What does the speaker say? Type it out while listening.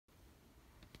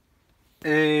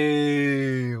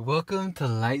Hey, welcome to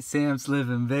Light Sam's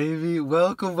Living, baby.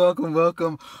 Welcome, welcome,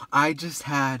 welcome. I just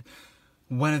had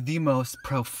one of the most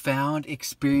profound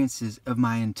experiences of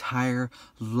my entire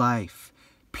life,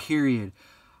 period.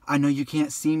 I know you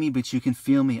can't see me, but you can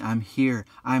feel me. I'm here.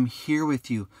 I'm here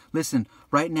with you. Listen,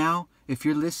 right now, if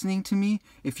you're listening to me,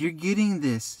 if you're getting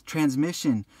this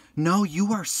transmission, know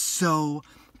you are so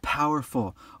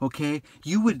powerful, okay?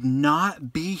 You would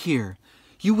not be here.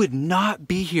 You would not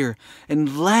be here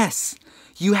unless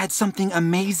you had something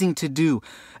amazing to do,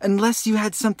 unless you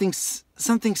had something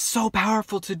so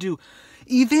powerful to do.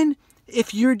 Even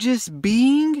if you're just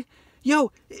being,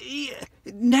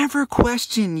 never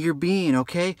question your being,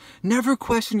 okay? Never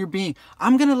question your being.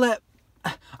 I'm gonna let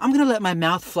my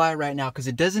mouth fly right now because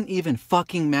it doesn't even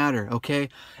fucking matter, okay?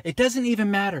 It doesn't even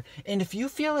matter. And if you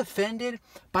feel offended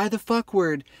by the fuck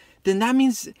word, then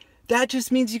that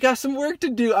just means you got some work to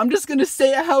do. I'm just gonna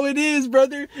say it how it is,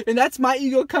 brother. And that's my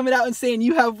ego coming out and saying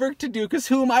you have work to do. Because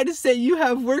who am I to say you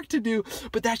have work to do?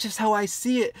 But that's just how I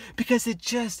see it. Because it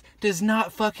just does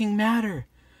not fucking matter.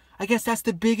 I guess that's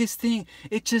the biggest thing.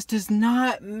 It just does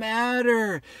not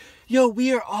matter.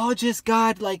 We are all just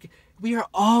God. We are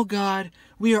all God.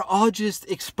 We are all just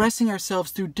expressing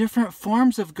ourselves through different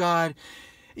forms of God.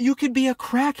 You could be a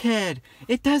crackhead.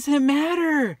 It doesn't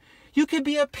matter. You could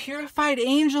be a purified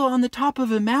angel on the top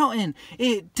of a mountain.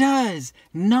 It does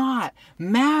not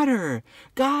matter.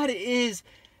 God is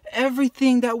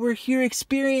everything that we're here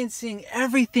experiencing.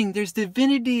 Everything. There's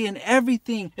divinity in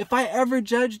everything. If I ever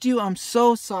judged you, I'm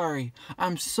so sorry.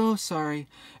 I'm so sorry.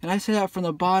 And I say that from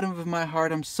the bottom of my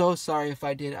heart. I'm so sorry if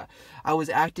I did. I was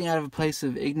acting out of a place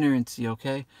of ignorancy,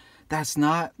 okay? That's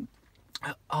not...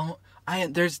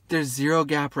 There's zero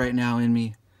gap right now in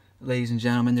me, ladies and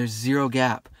gentlemen. There's zero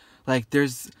gap.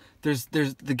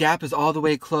 The gap is all the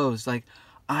way closed. I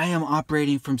am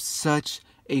operating from such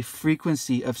a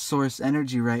frequency of source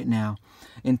energy right now.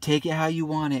 And take it how you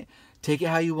want it. Take it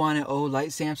how you want it. Oh,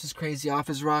 Light Samson's crazy off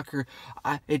his rocker.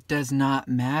 It does not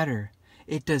matter.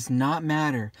 It does not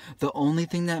matter. The only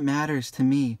thing that matters to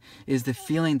me is the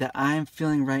feeling that I'm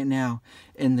feeling right now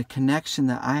and the connection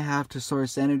that I have to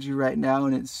source energy right now.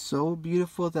 And it's so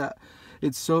beautiful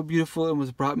and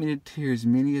was brought me to tears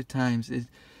many a times.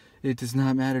 It does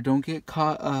not matter. Don't get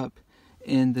caught up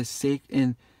in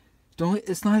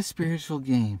it's not a spiritual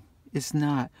game. It's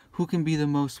not. Who can be the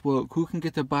most woke? Who can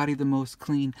get the body the most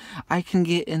clean? I can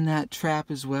get in that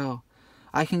trap as well.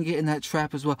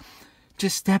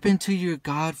 Just step into your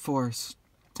God force.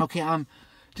 Okay,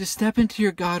 just step into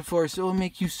your God force. It will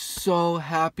make you so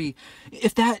happy.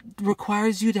 If that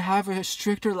requires you to have a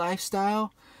stricter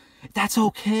lifestyle, that's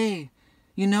okay.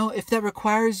 If that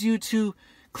requires you to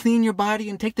clean your body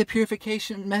and take the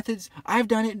purification methods, I've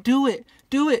done it. Do it.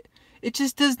 It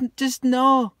just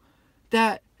know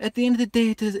that at the end of the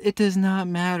day, it does not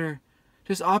matter.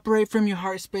 Just operate from your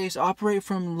heart space, operate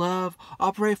from love,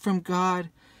 operate from God.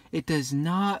 It does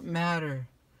not matter.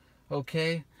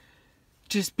 Okay?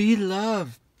 Just be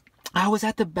love. I was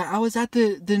at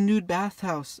the nude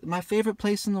bathhouse, my favorite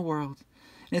place in the world.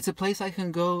 And it's a place I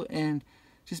can go and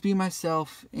just be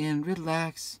myself and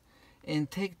relax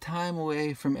and take time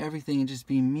away from everything and just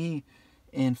be me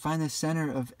and find the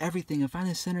center of everything and find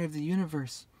the center of the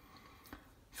universe.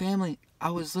 Family,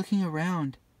 I was looking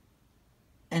around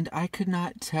and I could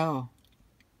not tell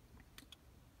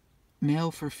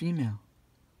male for female.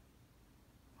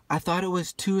 I thought it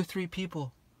was 2 or 3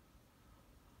 people.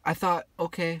 I thought,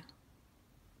 okay.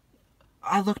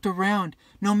 I looked around.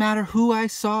 No matter who I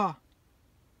saw,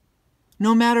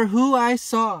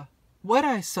 what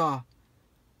I saw,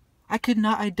 I could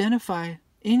not identify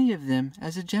any of them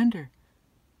as a gender.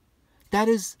 That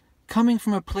is coming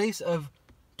from a place of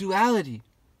duality.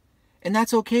 And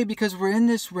that's okay because we're in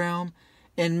this realm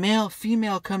and male,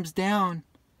 female comes down.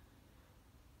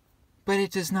 But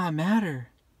it does not matter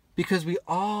because we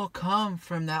all come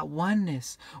from that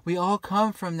oneness. We all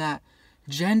come from that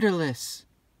genderless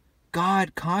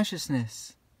God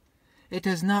consciousness. It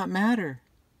does not matter.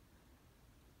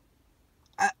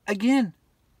 Again,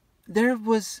 there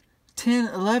was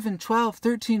 10, 11, 12,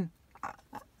 13,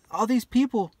 all these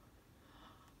people.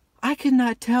 I could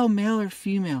not tell male or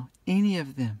female, any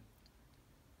of them.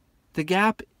 The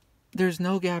gap, there's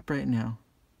no gap right now.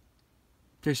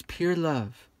 There's pure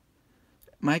love.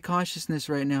 My consciousness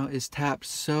right now is tapped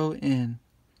so in.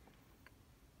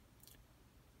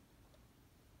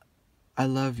 I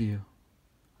love you.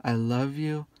 I love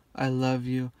you. I love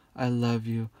you. I love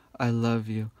you. I love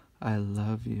you. I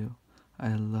love you.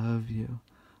 I love you.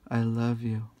 I love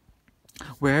you.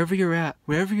 Wherever you're at,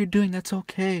 wherever you're doing, that's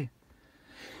okay.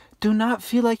 Do not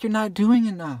feel like you're not doing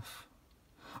enough.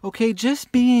 Okay,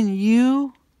 just being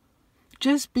you,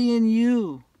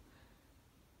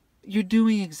 you're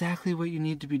doing exactly what you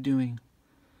need to be doing.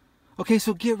 Okay,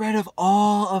 so get rid of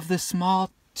all of the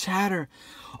small chatter,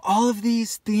 all of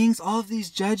these things, all of these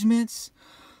judgments,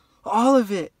 all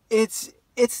of it. It's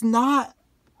not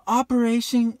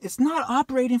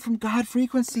operating from God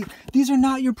frequency. These are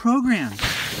not your programs.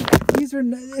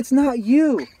 It's not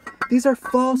you. These are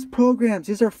false programs.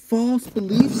 These are false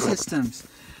belief systems.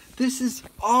 This is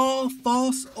all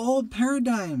false old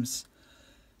paradigms.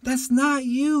 That's not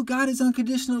you. God is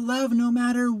unconditional love no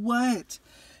matter what.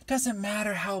 Doesn't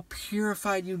matter how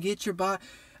purified you get your body.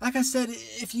 Like I said,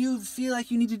 if you feel like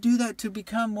you need to do that to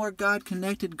become more God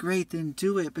connected, great, then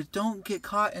do it. But don't get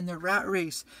caught in the rat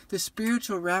race, the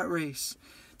spiritual rat race.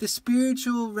 The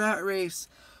spiritual rat race.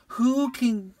 Who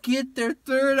can get their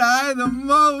third eye the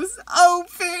most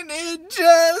open? It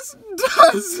just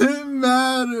doesn't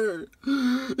matter.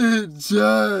 It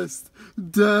just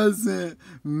doesn't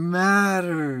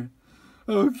matter.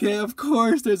 Okay, of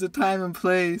course there's a time and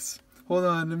place. Hold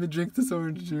on, let me drink this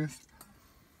orange juice.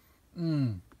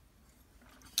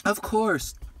 Of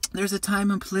course, there's a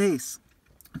time and place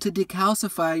to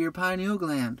decalcify your pineal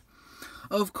gland.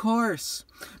 Of course,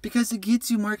 because it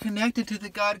gets you more connected to the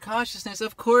God consciousness.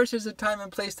 Of course, there's a time and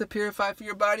place to purify for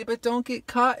your body, but don't get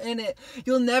caught in it.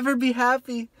 You'll never be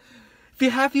happy. Be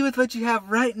happy with what you have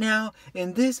right now,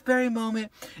 in this very moment,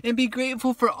 and be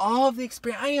grateful for all of the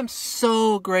experience. I am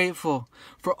so grateful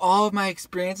for all of my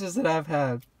experiences that I've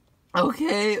had.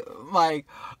 Okay, like,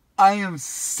 I am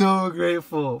so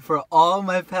grateful for all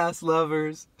my past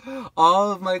lovers,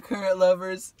 all of my current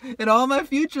lovers, and all my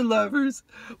future lovers.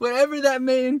 Whatever that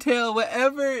may entail,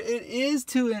 whatever it is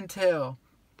to entail.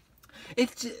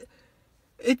 It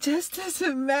just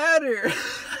doesn't matter.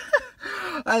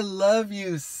 I love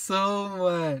you so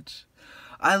much.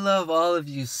 I love all of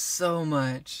you so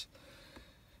much.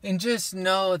 And just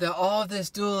know that all this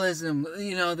dualism,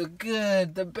 the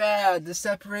good, the bad, the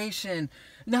separation,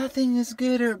 nothing is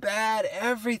good or bad.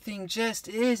 Everything just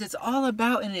is. It's all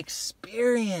about an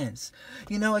experience.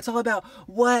 It's all about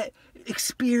what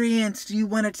experience do you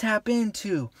want to tap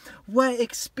into? What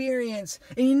experience?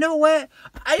 And you know what?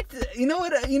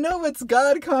 What's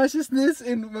God consciousness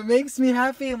and what makes me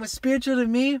happy and what's spiritual to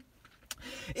me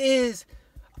is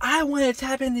I want to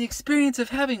tap in the experience of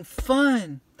having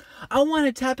fun. I want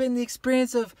to tap into the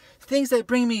experience of things that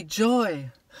bring me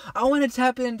joy. I want to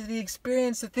tap into the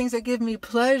experience of things that give me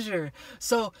pleasure.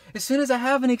 So as soon as I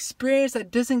have an experience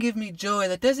that doesn't give me joy,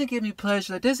 that doesn't give me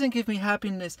pleasure, that doesn't give me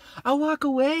happiness, I walk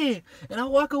away. And I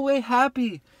walk away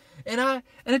happy. And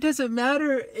it doesn't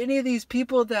matter any of these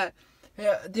people that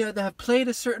have played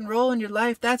a certain role in your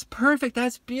life. That's perfect.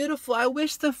 That's beautiful. I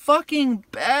wish the fucking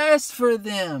best for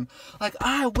them. Like,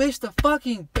 I wish the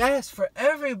fucking best for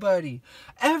everybody.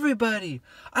 Everybody.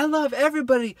 I love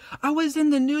everybody. I was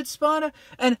in the nude spa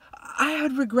and I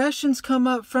had regressions come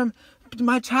up from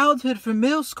my childhood, from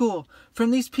middle school,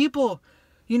 from these people,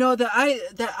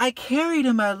 that I carried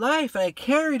in my life, and I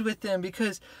carried with them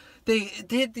because they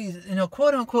did these,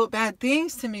 quote unquote bad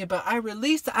things to me, but I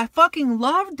released it. I fucking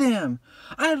loved them.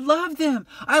 I love them.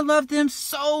 I love them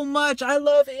so much. I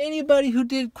love anybody who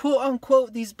did quote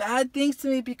unquote these bad things to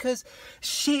me because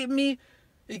shaped me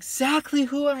exactly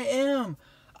who I am.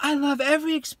 I love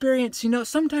every experience.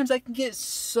 Sometimes I can get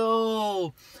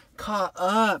so caught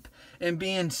up in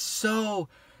being so,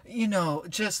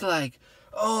 just like,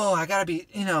 oh, I gotta be,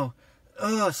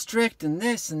 strict and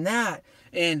this and that.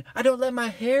 And I don't let my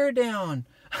hair down.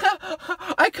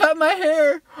 I cut my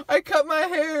hair.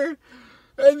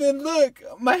 And then look,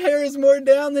 my hair is more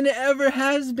down than it ever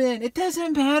has been. It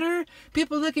doesn't matter.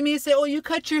 People look at me and say, oh, you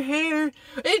cut your hair.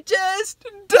 It just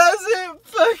doesn't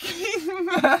fucking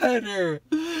matter.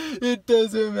 It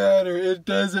doesn't matter. It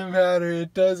doesn't matter.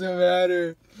 It doesn't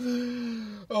matter.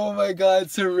 Oh my God,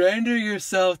 surrender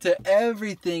yourself to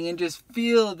everything and just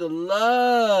feel the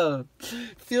love.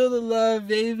 Feel the love,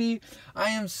 baby. I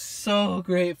am so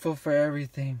grateful for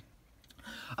everything.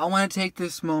 I want to take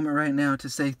this moment right now to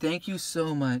say thank you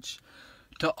so much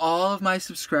to all of my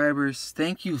subscribers.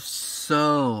 Thank you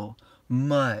so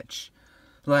much.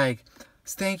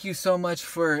 Thank you so much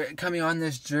for coming on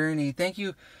this journey. Thank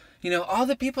you, all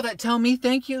the people that tell me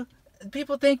thank you.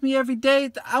 People thank me every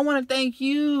day. I want to thank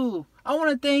you. I want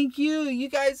to thank you. You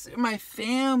guys are my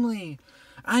family.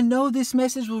 I know this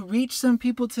message will reach some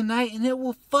people tonight and it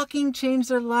will fucking change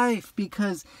their life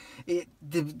because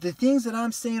the things that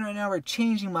I'm saying right now are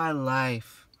changing my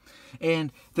life.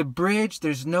 And the bridge,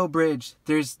 there's no bridge.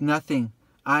 There's nothing.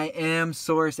 I am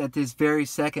source at this very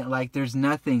second. There's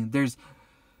nothing. There's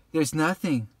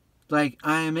nothing. I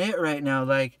am it right now.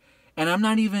 And I'm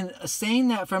not even saying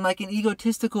that from like an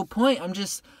egotistical point. I'm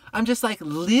just like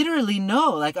literally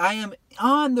no. Like I am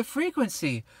on the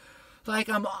frequency. Like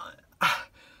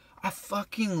I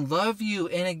fucking love you.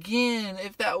 And again,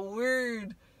 if that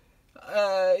word,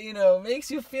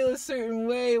 makes you feel a certain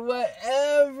way,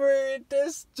 whatever, it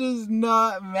does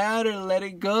not matter. Let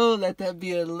it go. Let that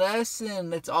be a lesson.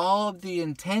 That's all the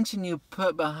intention you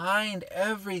put behind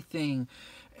everything.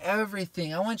 I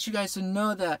want you guys to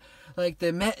know that, like,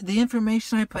 the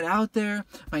information I put out there,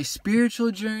 my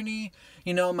spiritual journey,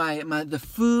 the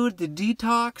food, the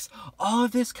detox, all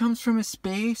of this comes from a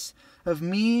space of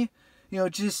me,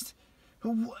 just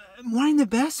wanting the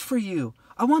best for you.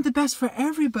 I want the best for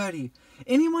everybody.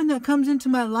 Anyone that comes into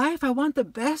my life, I want the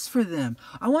best for them.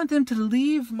 I want them to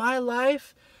leave my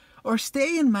life or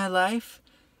stay in my life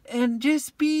and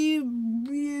just be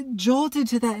jolted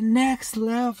to that next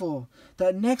level.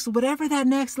 Whatever that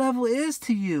next level is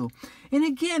to you. And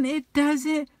again, it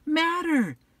doesn't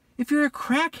matter if you're a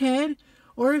crackhead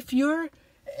or if you're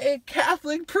a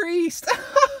Catholic priest.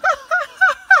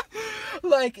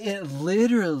 Like, it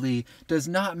literally does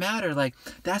not matter. Like,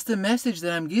 that's the message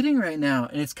that I'm getting right now.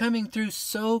 And it's coming through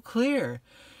so clear.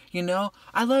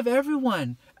 I love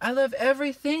everyone. I love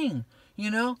everything.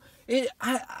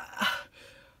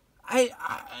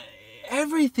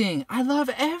 Everything. I love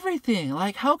everything.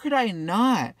 Like, how could I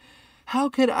not? How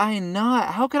could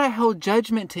I hold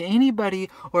judgment to anybody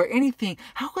or anything?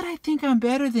 How could I think I'm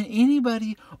better than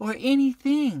anybody or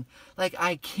anything? Like,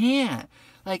 I can't.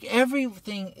 Like,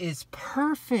 everything is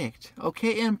perfect,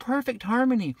 okay? In perfect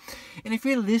harmony. And if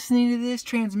you're listening to this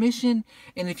transmission,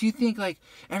 and if you think, like,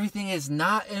 everything is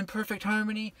not in perfect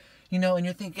harmony, and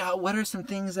you're thinking, God, what are some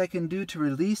things I can do to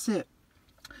release it?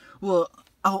 Well,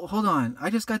 hold on.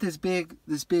 I just got this big,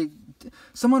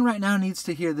 someone right now needs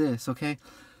to hear this, okay?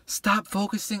 Stop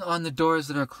focusing on the doors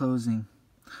that are closing,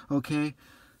 okay?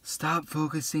 Stop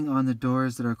focusing on the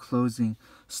doors that are closing.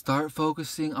 Start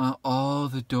focusing on all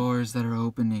the doors that are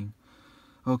opening,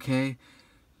 okay?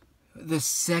 The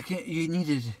second you need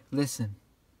to listen.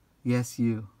 Yes,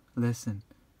 you. Listen.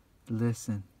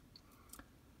 Listen.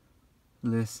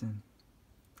 Listen.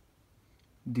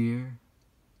 Dear,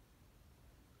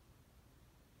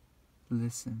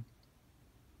 listen.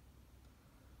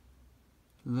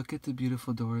 Look at the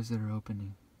beautiful doors that are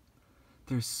opening.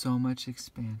 There's so much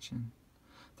expansion.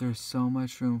 There's so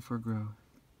much room for growth.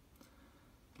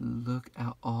 Look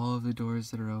at all of the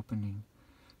doors that are opening.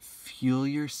 Fuel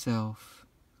yourself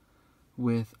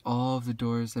with all of the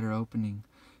doors that are opening.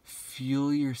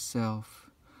 Fuel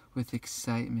yourself with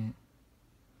excitement.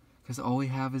 Because all we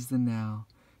have is the now.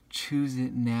 Choose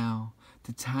it now.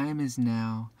 The time is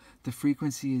now. The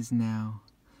frequency is now.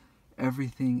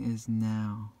 Everything is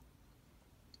now.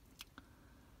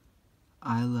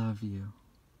 I love you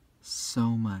so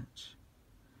much.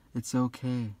 It's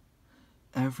okay.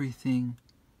 Everything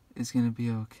is going to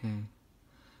be okay.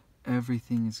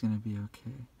 Everything is going to be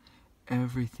okay.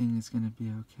 Everything is going to be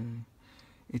okay.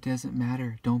 It doesn't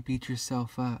matter. Don't beat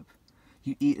yourself up.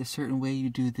 You eat a certain way, you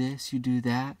do this, you do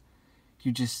that.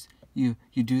 You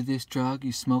do this drug,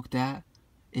 you smoke that.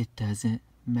 It doesn't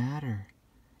matter.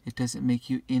 It doesn't make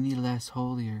you any less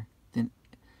holier than...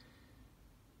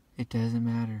 It doesn't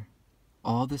matter.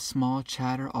 All the small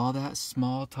chatter, all that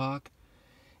small talk,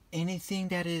 anything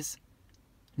that is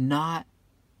not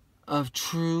of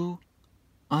true,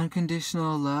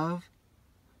 unconditional love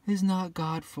is not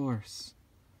God force.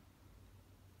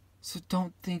 So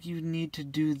don't think you need to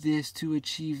do this to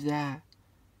achieve that.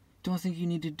 Don't think you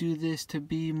need to do this to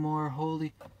be more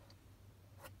holy.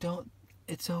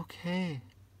 It's okay.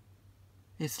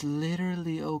 It's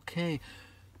literally okay.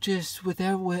 Just with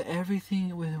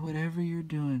everything, with whatever you're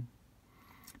doing,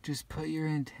 just put your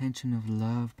intention of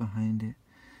love behind it.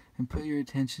 And put your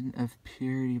intention of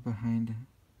purity behind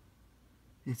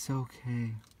it. It's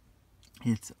okay.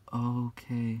 It's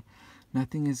okay.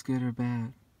 Nothing is good or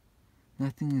bad.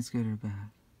 Nothing is good or bad.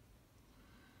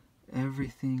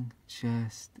 Everything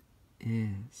just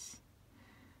is.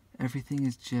 Everything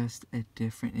is just a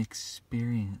different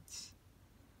experience.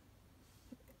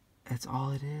 That's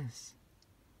all it is.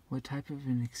 What type of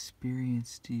an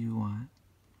experience do you want?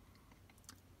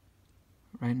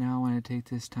 Right now, I want to take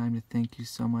this time to thank you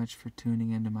so much for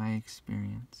tuning into my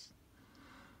experience.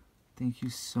 Thank you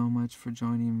so much for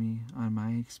joining me on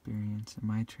my experience and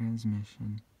my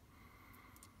transmission.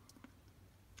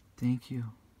 Thank you.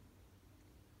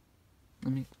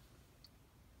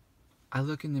 I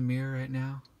look in the mirror right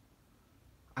now.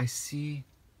 I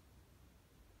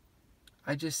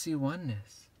just see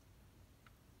oneness.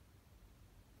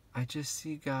 I just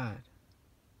see God.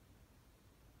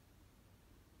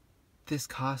 this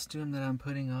costume that I'm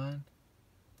putting on,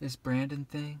 this Brandon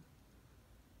thing,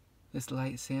 this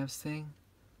Light Samps thing,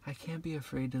 I can't be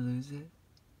afraid to lose it.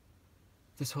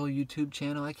 This whole YouTube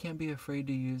channel, I can't be afraid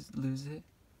to lose it.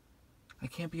 I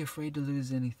can't be afraid to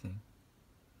lose anything.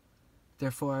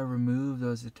 Therefore, I remove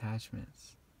those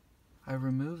attachments. I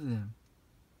remove them.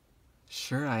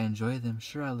 Sure, I enjoy them.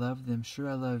 Sure, I love them. Sure,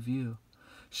 I love you.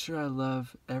 Sure, I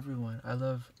love everyone.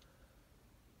 But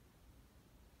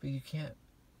you can't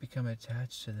become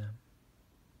attached to them.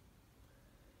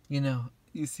 You know,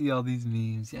 you see all these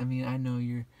memes. I mean, I know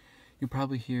you're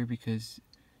probably here because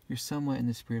you're somewhat in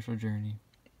the spiritual journey.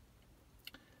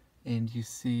 And you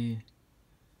see,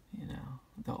 you know,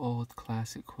 the old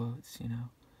classic quotes, you know,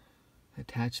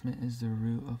 attachment is the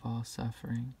root of all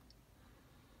suffering.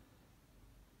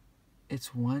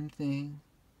 It's one thing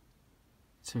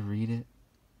to read it,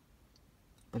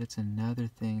 but it's another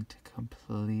thing to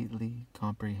completely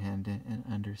comprehend it and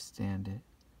understand it.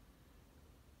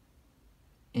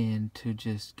 And to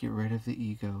just get rid of the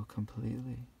ego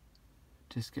completely.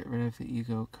 Just get rid of the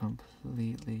ego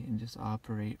completely and just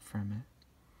operate from it.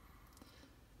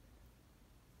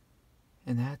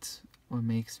 And that's what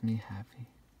makes me happy.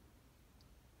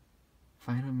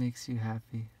 Find what makes you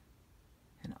happy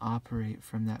and operate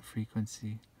from that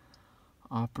frequency.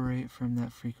 Operate from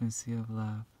that frequency of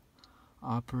love.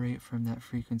 Operate from that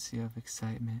frequency of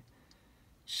excitement.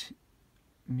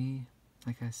 Me,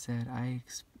 like I said, I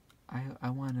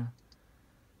want to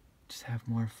just have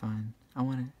more fun.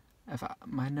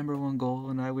 My number one goal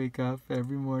when I wake up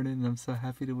every morning, and I'm so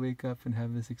happy to wake up and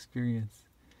have this experience,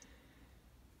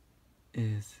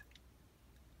 is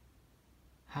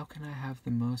how can I have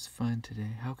the most fun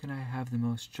today? How can I have the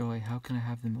most joy? How can I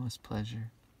have the most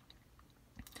pleasure?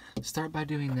 Start by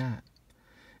doing that.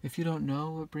 If you don't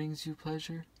know what brings you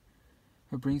pleasure,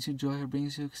 or brings you joy, or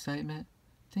brings you excitement,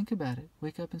 think about it.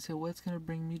 Wake up and say, what's going to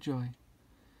bring me joy?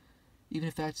 Even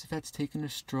if that's taking a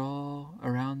stroll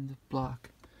around the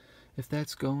block, if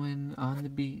that's going on the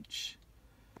beach,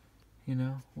 you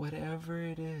know, whatever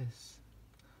it is,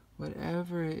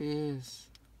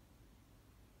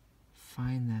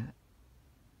 find that.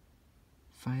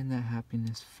 Find that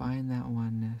happiness, find that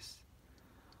oneness.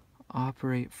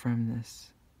 Operate from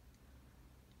this.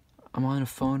 I'm on a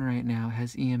phone right now, it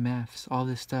has EMFs, all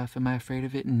this stuff. Am I afraid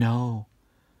of it? No,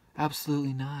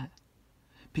 absolutely not.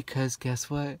 Because guess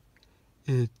what?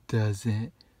 It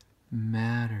doesn't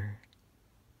matter.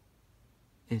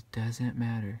 It doesn't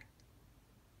matter.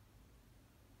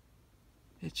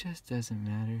 It just doesn't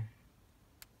matter.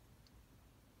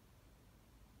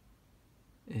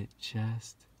 It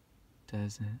just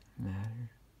doesn't matter.